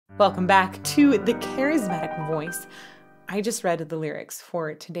Welcome back to The Charismatic Voice. I just read the lyrics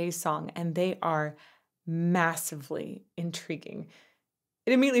for today's song, and they are massively intriguing.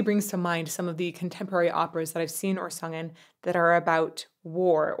 It immediately brings to mind some of the contemporary operas that I've seen or sung in that are about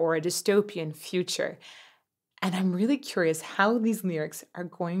war or a dystopian future. And I'm really curious how these lyrics are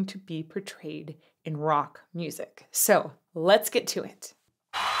going to be portrayed in rock music. So let's get to it.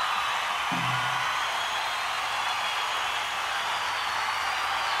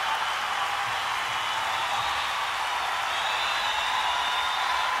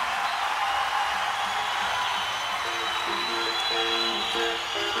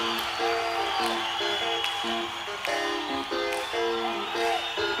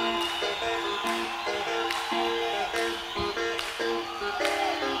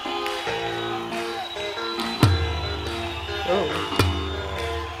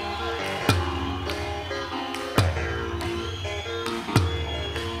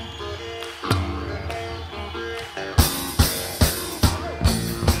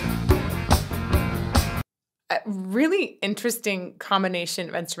 Really interesting combination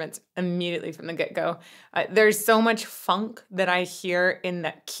of instruments immediately from the get-go. There's so much funk that I hear in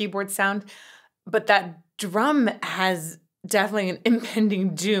that keyboard sound, but that drum has definitely an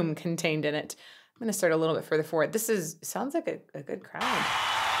impending doom contained in it. I'm going to start a little bit further forward. Sounds like a good crowd.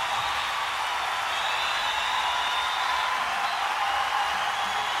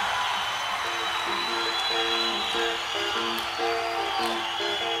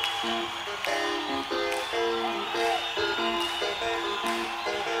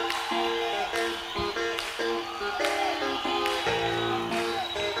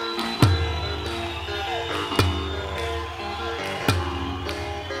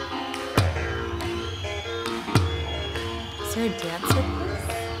 Is there a dance with this?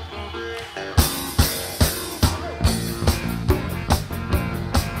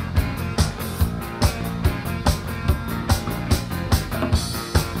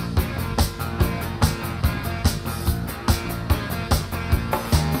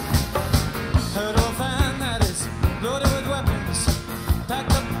 Heard of a van that is loaded with weapons,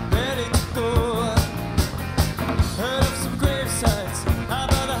 packed up, ready to go. Heard of some gravesites out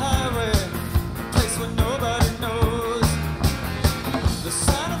by the highway, a place where nobody knows. The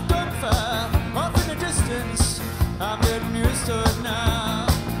sound of gunfire off in the distance, I'm getting used to it now.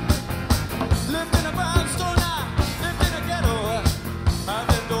 Lived in a brownstone now, lived in a ghetto, I've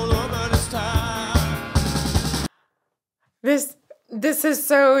lived all over this town. This is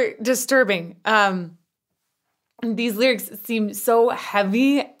so disturbing. These lyrics seem so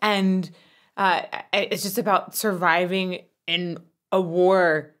heavy, and it's just about surviving in a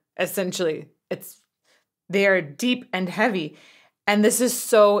war, essentially. They are deep and heavy, and this is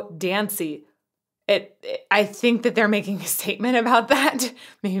so dancey. I think that they're making a statement about that,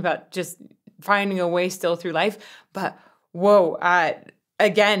 maybe about just finding a way still through life. But whoa,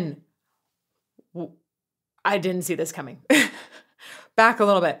 again, I didn't see this coming. Back a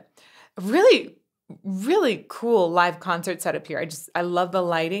little bit. Really, really cool live concert setup here. I love the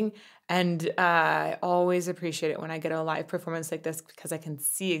lighting, and I always appreciate it when I get a live performance like this because I can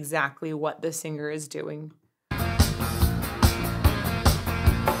see exactly what the singer is doing.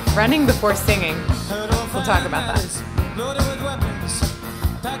 Running before singing. We'll talk about that. Loaded with weapons,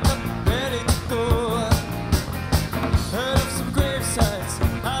 packed up, ready to go. Heard of some gravesites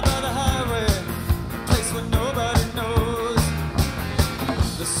out by the highway, a place where nobody knows.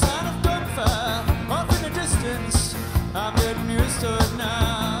 The sound of gunfire off in the distance, I'm getting used to it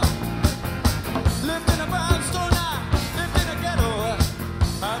now. Lived in a brownstone now, lived in a ghetto,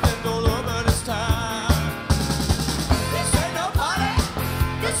 I've lived all over this town. This ain't no party,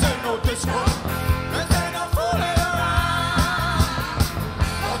 this ain't no disco, this ain't no fooling around.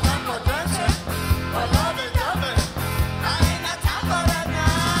 No time for dancing, or loving, loving, I ain't got time for that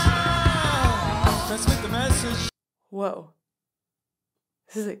now. Transmit the message. Whoa.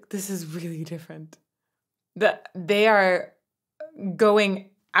 This is really different. They are going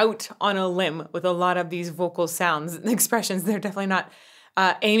out on a limb with a lot of these vocal sounds and expressions. They're definitely not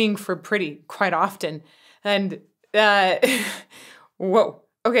aiming for pretty quite often. And whoa.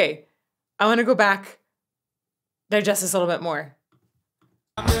 Okay. I want to go back, digest this a little bit more.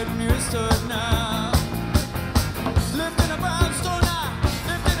 I'm getting used to it now. Lived in a brownstone now,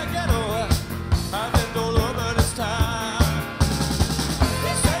 lived in a ghetto, I've lived all over this town.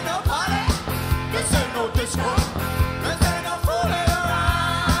 This ain't no party, this ain't no disco, this ain't no fooling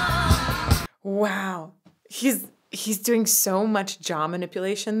around. Wow. He's doing so much jaw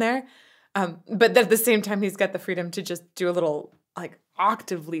manipulation there. But at the same time, he's got the freedom to just do a little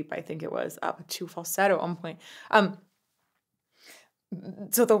octave leap, I think it was, up to falsetto at one point.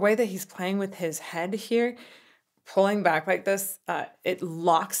 So the way that he's playing with his head here, pulling back like this, it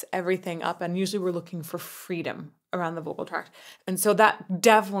locks everything up. And usually we're looking for freedom around the vocal tract. And so that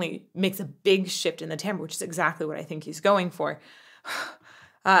definitely makes a big shift in the timbre, which is exactly what I think he's going for.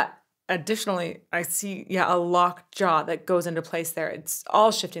 Additionally, I see, a locked jaw that goes into place there. It's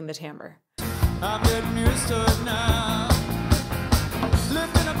all shifting the timbre. I'm getting used to it now.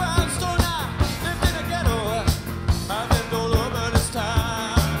 Lived in a brownstone now, lived in a ghetto. I've lived all over this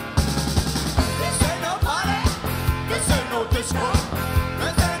town. This ain't no party, this ain't no disco,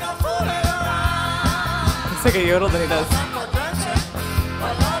 this ain't no fooling around. It's like a yodel that he does. I'm for dancing,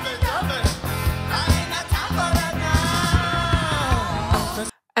 for loving, loving. I ain't got time for that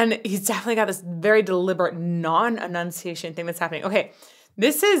now. And he's definitely got this very deliberate non-enunciation thing that's happening. Okay,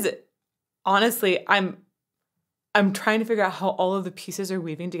 this is, honestly, I'm trying to figure out how all of the pieces are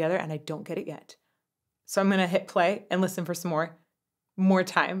weaving together, and I don't get it yet. So I'm going to hit play and listen for some more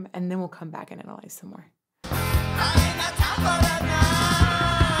time, and then we'll come back and analyze some more. I ain't got time for that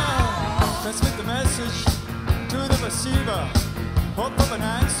now. Transmit the message to the receiver. Hope of an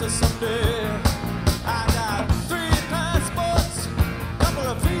answer someday. I got 3 passports, couple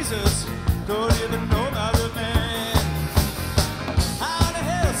of visas, don't even know about the man. On the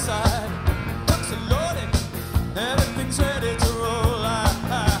hillside, trucks are loaded, everything's ready to roll.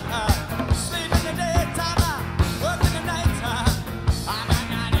 Sleep in the daytime, work in the nighttime. I'm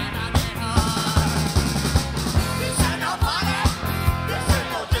not home. This ain't no party, this ain't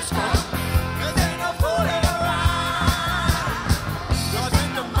no disco, this ain't no fooling around. Lost in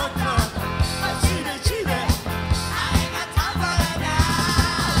the mud club, I cheated. I ain't got time for that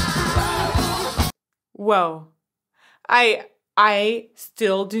now. Whoa. I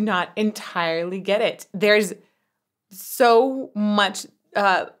still do not entirely get it. There's so much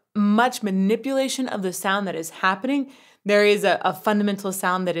manipulation of the sound that is happening. There is a fundamental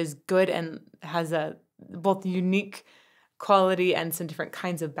sound that is good and has a both unique quality and some different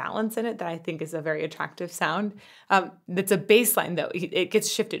kinds of balance in it that I think is a very attractive sound. That's a bass line, though. It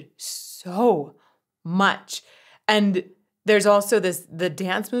gets shifted so much. And there's also the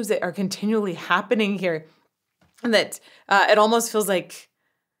dance moves that are continually happening here that it almost feels like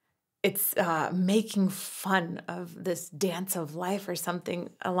it's making fun of this dance of life or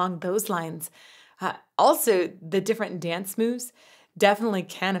something along those lines. Also, the different dance moves definitely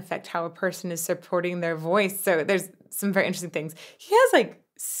can affect how a person is supporting their voice. So there's some very interesting things. He has like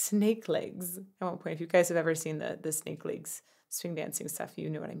snake legs. At one point, if you guys have ever seen the snake legs swing dancing stuff, you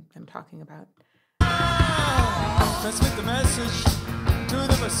know what I'm talking about. Transmit the message to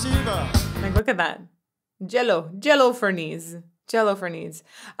the receiver. Like, look at that. Jello for knees. Jello for knees.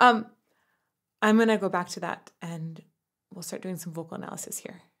 I'm going to go back to that and we'll start doing some vocal analysis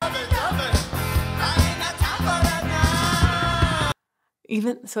here.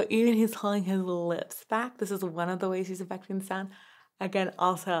 Even he's holding his lips back. This is one of the ways he's affecting the sound. Again,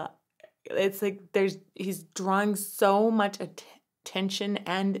 also, it's like he's drawing so much attention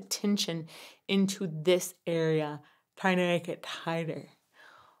and tension into this area, trying to make it tighter.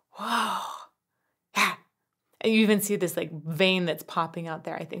 Whoa. Yeah. And you even see this like vein that's popping out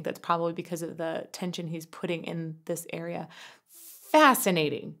there. I think that's probably because of the tension he's putting in this area.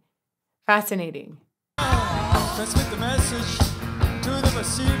 Fascinating. Fascinating. Transmit the message to the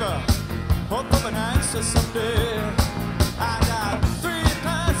receiver. Hope of an answer someday. I got 3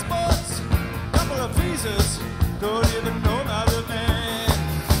 passports, couple of visas, don't even know about the man.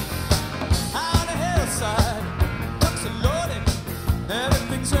 On the hillside, trucks are loaded,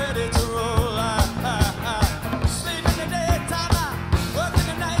 everything's ready to roll. Sleep in the daytime, work in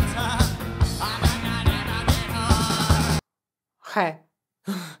the nighttime. I'm not Okay.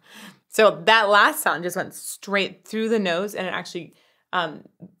 So that last sound just went straight through the nose, and it actually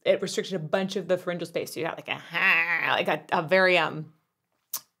it restricted a bunch of the pharyngeal space. So you got like a very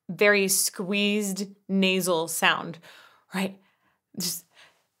very squeezed nasal sound, right? Just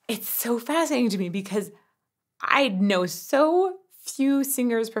it's so fascinating to me because I know so few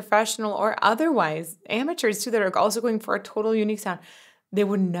singers, professional or otherwise, amateurs too, that are also going for a total unique sound. They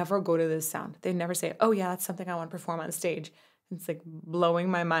would never go to this sound. They'd never say, "Oh yeah, that's something I want to perform on stage." It's like blowing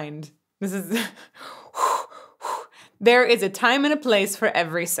my mind. This is there is a time and a place for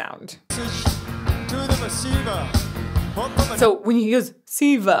every sound. So when he goes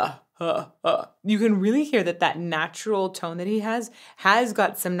Siva, you can really hear that natural tone that he has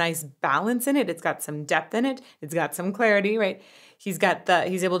got some nice balance in it. It's got some depth in it. It's got some clarity, right? He's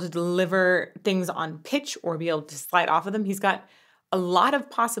able to deliver things on pitch or be able to slide off of them. He's got a lot of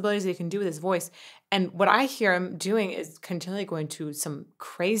possibilities that he can do with his voice. And what I hear him doing is continually going to some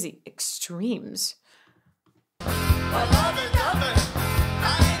crazy extremes. I love it, love it.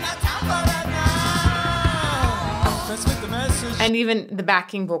 And even the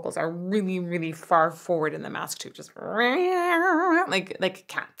backing vocals are really, really far forward in the mask too, just like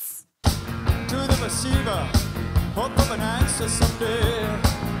cats. To the receiver, hope of an answer someday.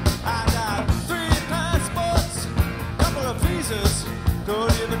 I got 3 passports, couple of visas,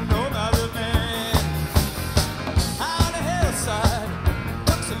 don't even know my real name. On the hillside,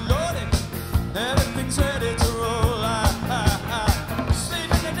 trucks are loaded, everything's ready to roll.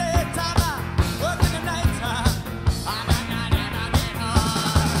 Sleep in the daytime, I work in the nighttime.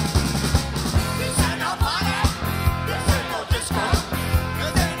 This ain't no party, this ain't no disco,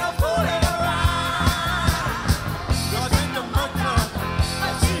 this ain't no fooling around. Yours in the murder, I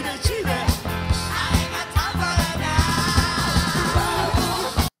cheated, I ain't got time for it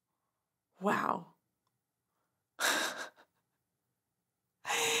now. Wow.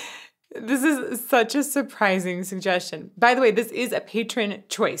 This is such a surprising suggestion. By the way, this is a patron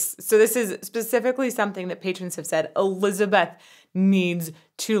choice. So this is specifically something that patrons have said Elizabeth needs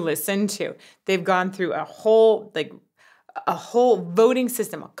to listen to. They've gone through a whole voting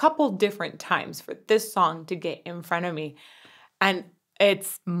system a couple different times for this song to get in front of me. And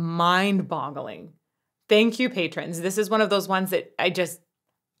it's mind-boggling. Thank you, patrons. This is one of those ones that I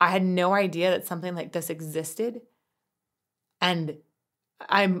had no idea that something like this existed. And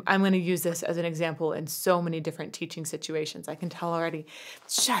I'm going to use this as an example in so many different teaching situations. I can tell already.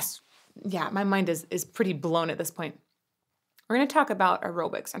 It's just, my mind is pretty blown at this point. We're going to talk about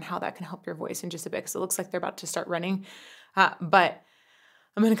aerobics and how that can help your voice in just a bit, because it looks like they're about to start running. But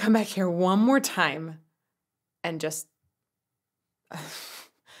I'm going to come back here one more time and just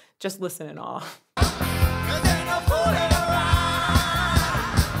listen in awe.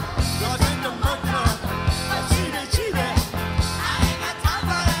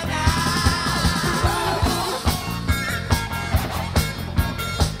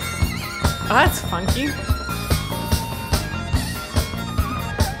 Oh, that's funky.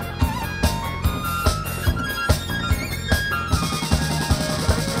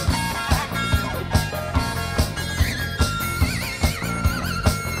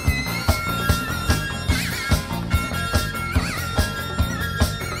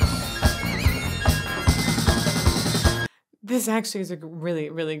 This actually is a really,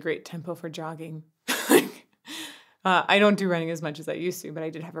 really great tempo for jogging. I don't do running as much as I used to, but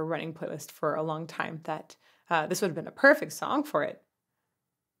I did have a running playlist for a long time that this would have been a perfect song for it.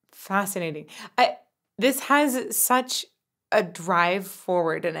 Fascinating. This has such a drive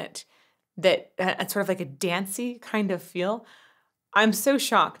forward in it that it's sort of like a dancey kind of feel. I'm so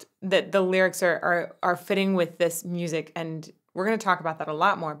shocked that the lyrics are fitting with this music, and we're going to talk about that a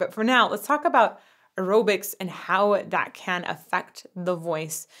lot more. But for now, let's talk about aerobics and how that can affect the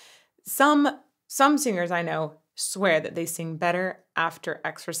voice. Some singers I know swear that they sing better after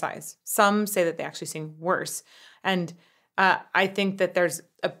exercise. Some say that they actually sing worse. And I think that there's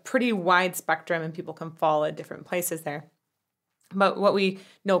a pretty wide spectrum and people can fall at different places there. But what we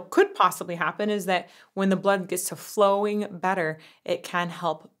know could possibly happen is that when the blood gets to flowing better, it can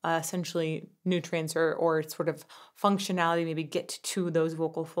help essentially nutrients or sort of functionality maybe get to those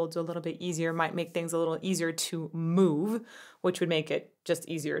vocal folds a little bit easier, might make things a little easier to move, which would make it just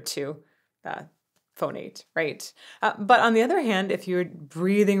easier to phonate, right? But on the other hand, if you're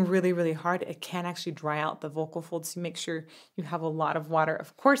breathing really, really hard, it can actually dry out the vocal folds. So make sure you have a lot of water.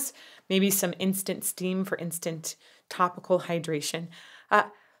 Of course, maybe some instant steam for instant topical hydration.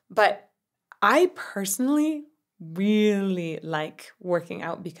 But I personally really like working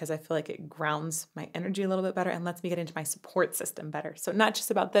out because I feel like it grounds my energy a little bit better and lets me get into my support system better. So not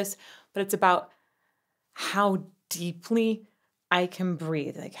just about this, but it's about how deeply I can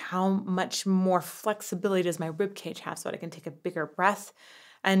breathe, like how much more flexibility does my rib cage have so that I can take a bigger breath.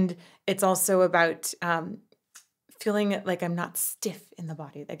 And it's also about feeling like I'm not stiff in the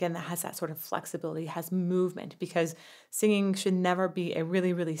body. Again, that has that sort of flexibility, has movement, because singing should never be a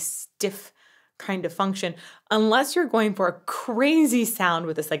really, really stiff kind of function unless you're going for a crazy sound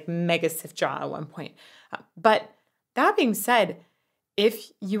with this like mega stiff jaw at one point. But that being said, if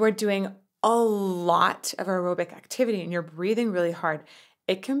you are doing a lot of aerobic activity and you're breathing really hard,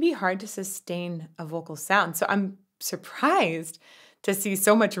 it can be hard to sustain a vocal sound. So I'm surprised to see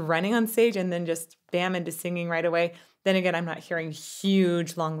so much running on stage and then just bam into singing right away. Then again, I'm not hearing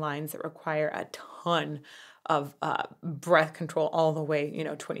huge long lines that require a ton of breath control all the way,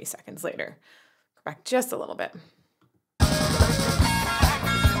 20 seconds later. Go back just a little bit.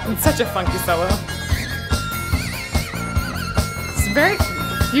 It's such a funky solo. It's very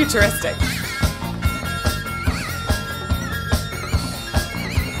futuristic.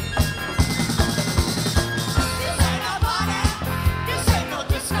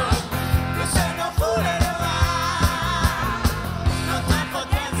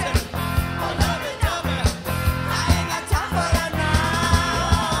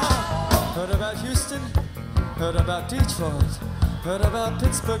 about Detroit, heard about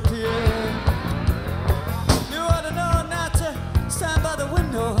Pittsburgh, PA. You ought to know not to stand by the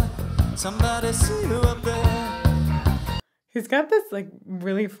window, somebody see you up there. He's got this like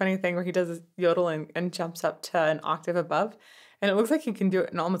really funny thing where he does this yodel and jumps up to an octave above. And it looks like he can do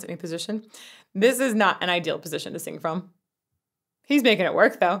it in almost any position. This is not an ideal position to sing from. He's making it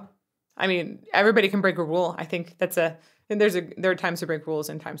work though. I mean, everybody can break a rule. I think there are times to break rules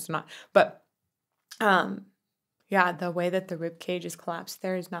and times to not. But yeah, the way that the rib cage is collapsed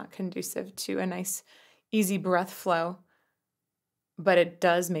there is not conducive to a nice, easy breath flow. But it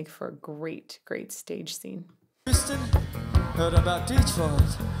does make for a great, great stage scene. Houston, heard about Detroit,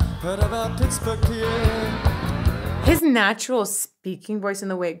 heard about Pittsburgh, PA. His natural speaking voice and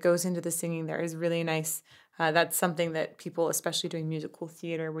the way it goes into the singing there is really nice. That's something that people, especially doing musical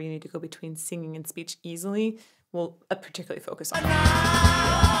theater, where you need to go between singing and speech easily, will particularly focus on.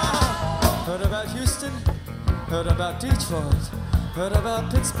 Heard about Houston, heard about Detroit, heard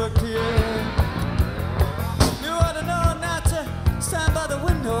about Pittsburgh, PA. You ought to know not to stand by the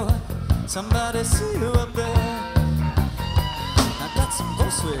window, somebody see you up there. I got some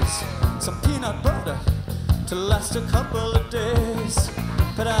groceries, some peanut butter to last a couple of days.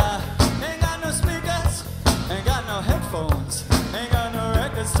 But I ain't got no speakers, ain't got no headphones, ain't got no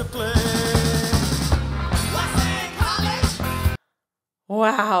records to play. What's in college?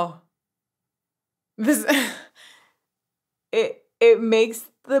 Wow. This it makes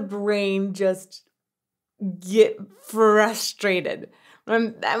the brain just get frustrated.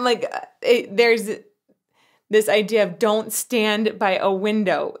 I'm like, there's this idea of don't stand by a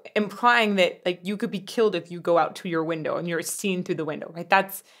window, implying that like you could be killed if you go out to your window and you're seen through the window, right?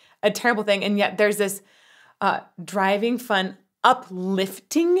 That's a terrible thing. And yet there's this driving, fun,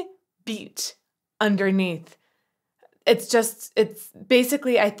 uplifting beat underneath. It's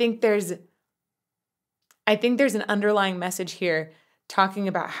basically, I think there's an underlying message here talking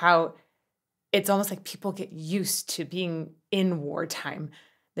about how it's almost like people get used to being in wartime.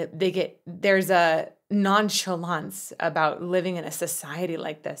 That there's a nonchalance about living in a society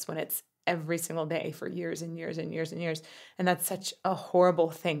like this when it's every single day for years and years and years and years. And that's such a horrible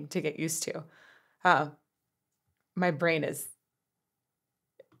thing to get used to. My brain is,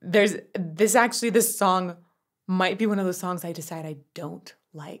 this song might be one of those songs I decide I don't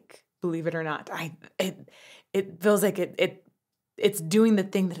like, believe it or not. It feels like it's doing the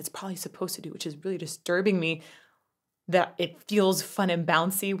thing that it's probably supposed to do, which is really disturbing me, that it feels fun and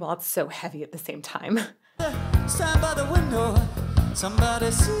bouncy while it's so heavy at the same time. Stand by the window,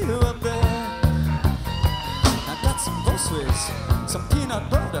 somebody see you up there. I got some groceries, some peanut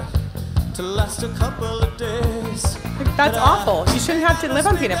butter to last a couple of days. Like, that's awful. You shouldn't have to live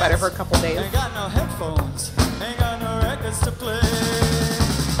on peanut butter for a couple days. Ain't got no headphones, ain't got no records to play.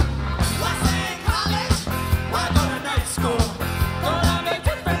 What's in college? Why go to night school? Gonna make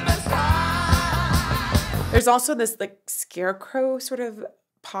different this time. There's also this like scarecrow sort of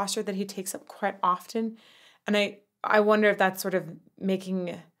posture that he takes up quite often. And I wonder if that's sort of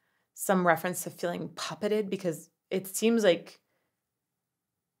making some reference to feeling puppeted, because it seems like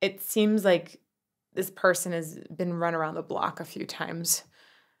this person has been run around the block a few times.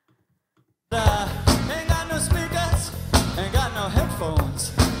 Ain't got no speakers, ain't got no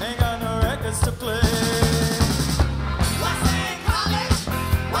headphones, ain't got no records to play. What's in college?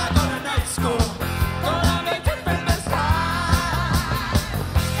 Why go to night school? Gonna make different this time.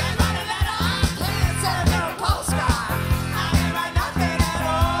 Can't write a letter, can't send no postcard. I ain't write nothing at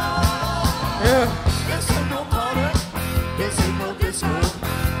all. Ugh. This ain't no party, this ain't no disco,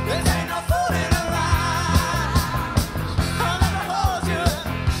 this ain't no food in the ride. I'll never hold you,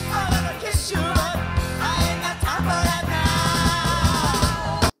 I'll never kiss you, but I ain't got time for that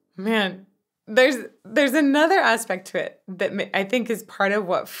now. Man, there's another aspect to it that I think is part of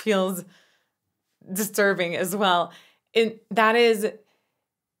what feels disturbing as well. And that is,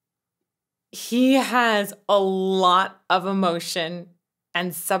 he has a lot of emotion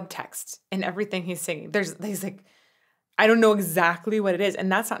and subtext in everything he's singing. He's like, I don't know exactly what it is,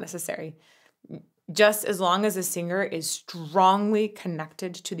 and that's not necessary. Just as long as a singer is strongly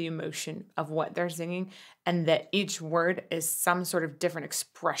connected to the emotion of what they're singing, and that each word is some sort of different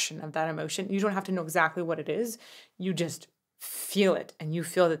expression of that emotion. You don't have to know exactly what it is. You just feel it, and you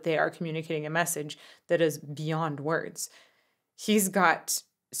feel that they are communicating a message that is beyond words. He's got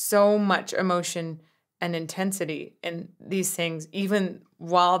so much emotion and intensity in these things, even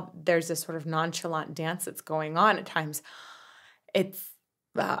while there's this sort of nonchalant dance that's going on at times. It's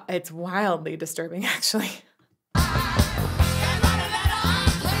wildly disturbing, actually.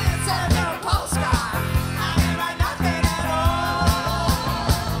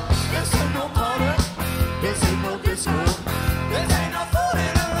 This ain't no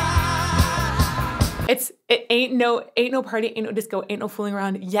it ain't no party, ain't no disco, ain't no fooling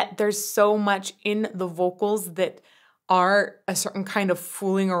around. Yet there's so much in the vocals that are a certain kind of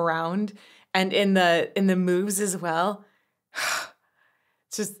fooling around, and in the moves as well.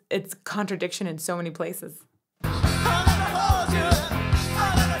 It's contradiction in so many places. I'll never hold you,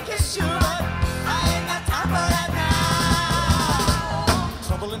 I'll never kiss you, but I ain't got time for that now.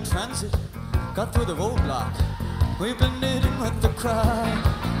 Trouble in transit, got through the roadblock. We've been knitting with the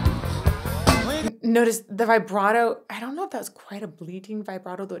crowd. Notice the vibrato. I don't know if that was quite a bleating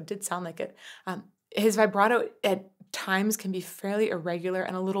vibrato, though it did sound like it. His vibrato at times can be fairly irregular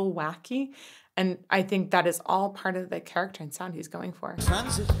and a little wacky. And I think that is all part of the character and sound he's going for.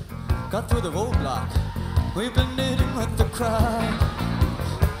 Transit, got through the roadblock. We've been knitting with the crowd.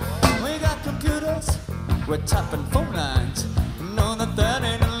 We got computers, we're tapping phone lines. Know that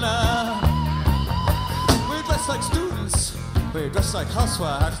ain't allowed. We dress like students, we dress like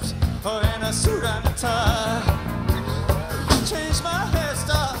housewives. Or in a suit and a tie. Changed my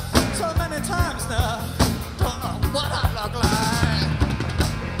hairstyle so many times now. Don't know what I look like.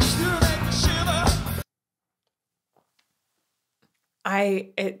 You make me shiver.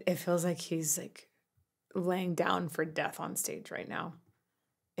 It feels like he's like laying down for death on stage right now.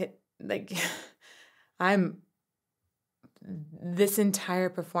 This entire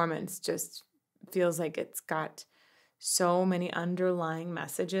performance just feels like it's got so many underlying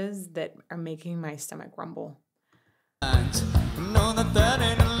messages that are making my stomach rumble. Know that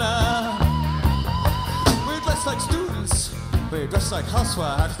ain't allowed. We dress like students, we dress like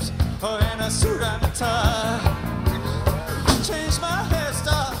housewives. Or in a suit and a tie. Changed my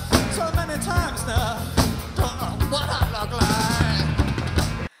hairstyle so many times now. Don't know what I look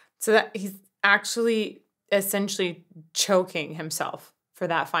like. So that he's actually essentially choking himself for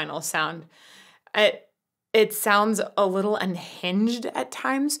that final sound. It sounds a little unhinged at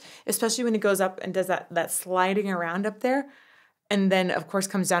times, especially when he goes up and does that sliding around up there. And then, of course,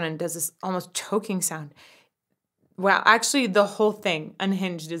 comes down and does this almost choking sound. Well, actually, the whole thing,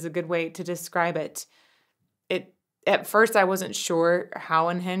 unhinged, is a good way to describe it. At first, I wasn't sure how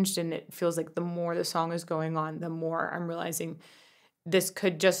unhinged, and it feels like the more the song is going on, the more I'm realizing this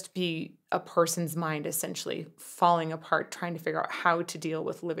could just be a person's mind essentially falling apart, trying to figure out how to deal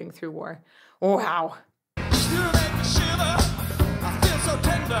with living through war. Wow. You make me shiver, I feel so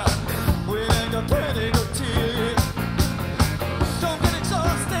tender. We make a pretty good team. Don't get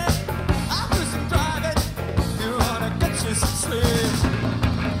exhausted, I'll do some driving. You wanna get you some sleep.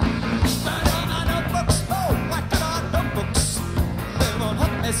 Burn on our notebooks, oh, whack on our notebooks. They won't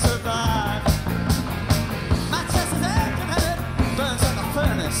help me survive. My chest is aching and it burns like a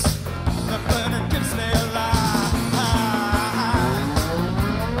furnace. The burning keeps me alive.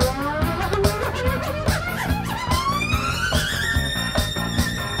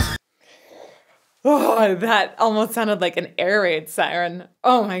 Oh, that almost sounded like an air raid siren.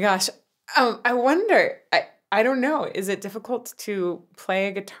 Oh my gosh. I wonder, I don't know, is it difficult to play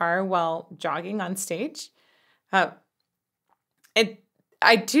a guitar while jogging on stage? I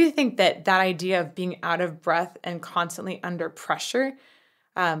do think that idea of being out of breath and constantly under pressure,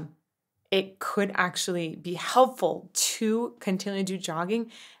 it could actually be helpful to continue to do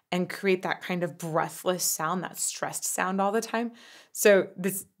jogging and create that kind of breathless sound, that stressed sound all the time. So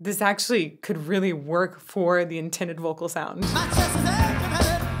this actually could really work for the intended vocal sound. My chest is aching and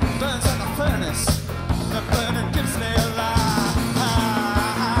it burns like a furnace. The burning keeps me alive.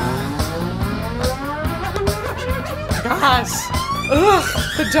 Gosh.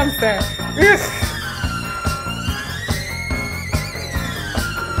 Ugh, the jump there. Ugh.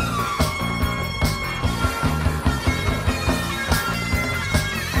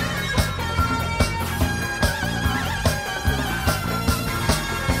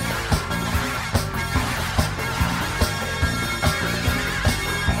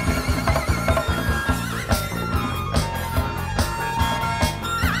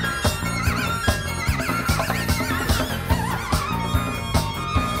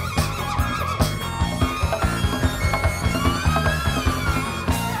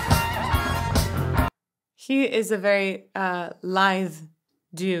 He is a very lithe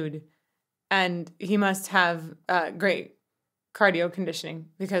dude, and he must have great cardio conditioning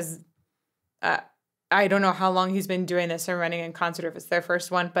because I don't know how long he's been doing this or running in concert, if it's their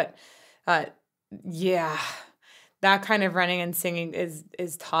first one, but yeah, that kind of running and singing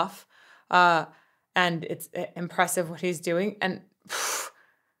is tough, and it's impressive what he's doing. And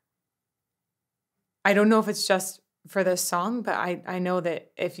I don't know if it's just for this song, but I know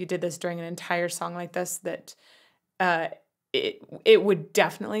that if you did this during an entire song like this, that it would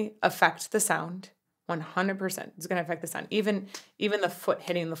definitely affect the sound 100%. It's going to affect the sound. Even the foot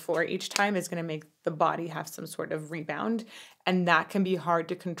hitting the floor each time is going to make the body have some sort of rebound. And that can be hard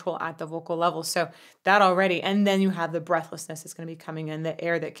to control at the vocal level. So that already, and then you have the breathlessness that's going to be coming in, the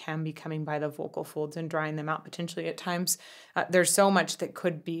air that can be coming by the vocal folds and drying them out potentially at times. There's so much that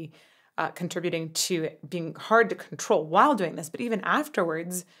could be contributing to it being hard to control while doing this. But even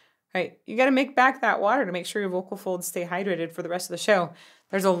afterwards, right, you got to make back that water to make sure your vocal folds stay hydrated for the rest of the show.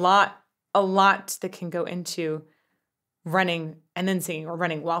 There's a lot that can go into running and then singing, or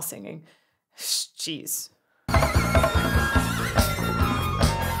running while singing. Jeez.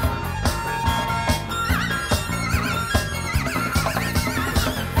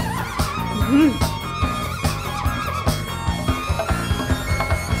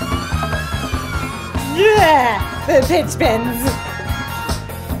 Yeah, the pitch bends.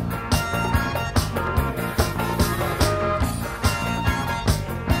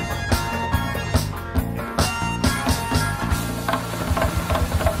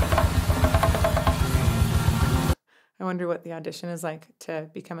 I wonder what the audition is like to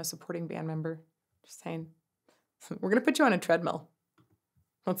become a supporting band member. Just saying. We're going to put you on a treadmill.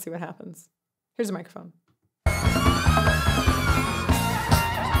 Let's see what happens. Here's a microphone.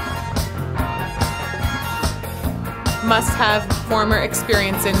 Must have former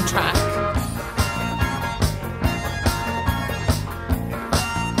experience in track.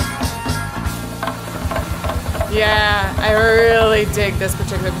 Yeah, I really dig this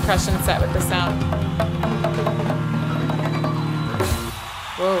particular percussion set with the sound.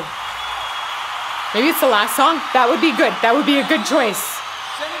 Whoa. Maybe it's the last song? That would be good. That would be a good choice.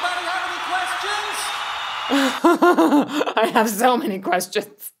 Does anybody have any questions? I have so many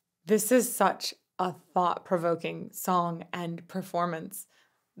questions. This is such a thought-provoking song and performance.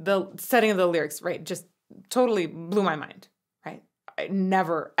 The setting of the lyrics, right, just totally blew my mind, right? I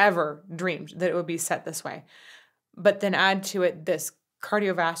never, ever dreamed that it would be set this way. But then add to it this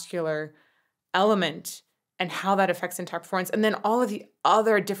cardiovascular element and how that affects entire performance. And then all of the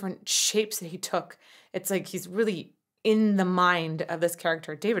other different shapes that he took. It's like he's really in the mind of this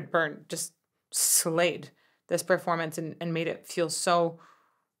character. David Byrne just slayed this performance and made it feel so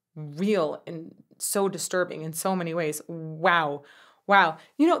real and so disturbing in so many ways. Wow.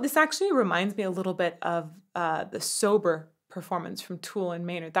 You know, this actually reminds me a little bit of the Sober performance from Tool and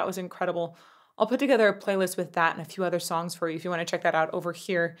Maynard. That was incredible. I'll put together a playlist with that and a few other songs for you if you want to check that out over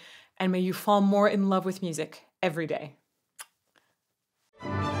here. And may you fall more in love with music every day.